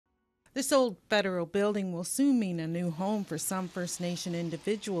This old federal building will soon mean a new home for some First Nation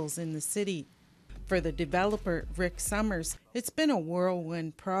individuals in the city. For the developer, Rick Summers, it's been a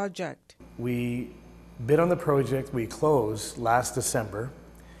whirlwind project. We bid on the project, we closed last December,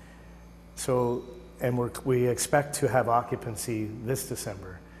 and we expect to have occupancy this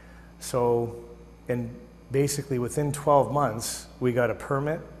December. And basically within 12 months, we got a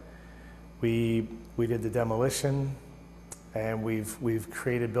permit, we did the demolition, and we've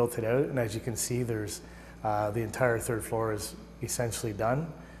built it out. And as you can see, there's the entire third floor is essentially done,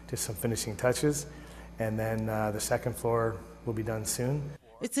 just some finishing touches. And then the second floor will be done soon.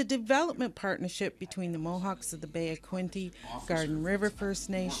 It's a development partnership between the Mohawks of the Bay of Quinte, Garden River First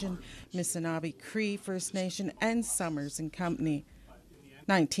Nation, Missinaibi Cree First Nation, and Summers and Company.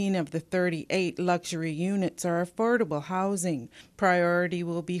 19 of the 38 luxury units are affordable housing. Priority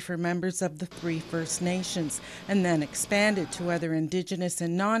will be for members of the 3 First Nations, and then expanded to other Indigenous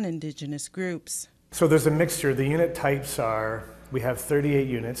and non-Indigenous groups. So there's a mixture. The unit types are, we have 38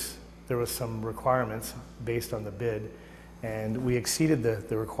 units. There was some requirements based on the bid, and we exceeded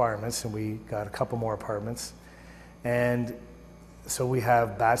the requirements, and we got a couple more apartments. And so we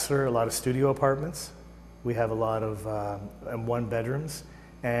have bachelor, a lot of studio apartments. We have a lot of 1-bedrooms,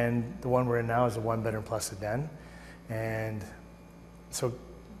 and the one we're in now is a 1-bedroom plus a den. And so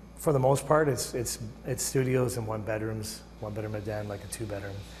for the most part, it's studios and 1-bedrooms, 1-bedroom, a den, like a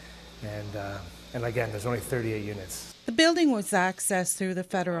 2-bedroom. And again, there's only 38 units. The building was accessed through the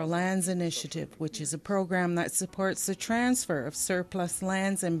Federal Lands Initiative, which is a program that supports the transfer of surplus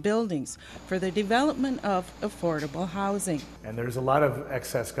lands and buildings for the development of affordable housing. And there's a lot of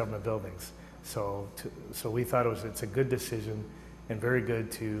excess government buildings. So we thought it's a good decision and very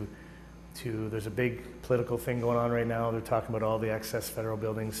good to there's a big political thing going on right now. They're talking about all the excess federal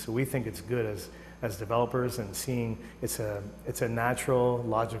buildings. So we think it's good as developers, and seeing it's a natural,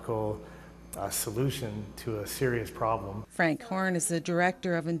 logical solution to a serious problem. Frank Horn is the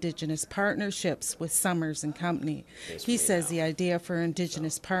Director of Indigenous Partnerships with Summers and Company. He says the idea for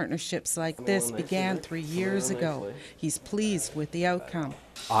Indigenous partnerships like this began 3 years ago. He's pleased with the outcome.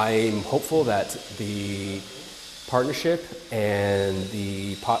 I'm hopeful that the partnership and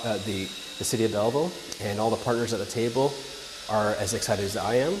the City of Belleville and all the partners at the table are as excited as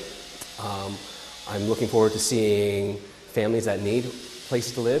I am. I'm looking forward to seeing families that need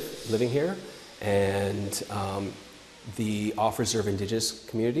places to live, living here, and the off-reserve Indigenous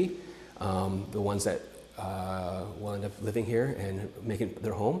community, the ones that will end up living here and making it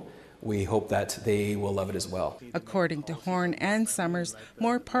their home. We hope that they will love it as well. According to Horn and Summers,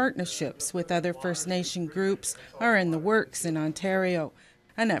 more partnerships with other First Nation groups are in the works in Ontario.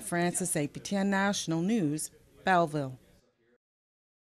 Annette Francis, APTN National News, Belleville.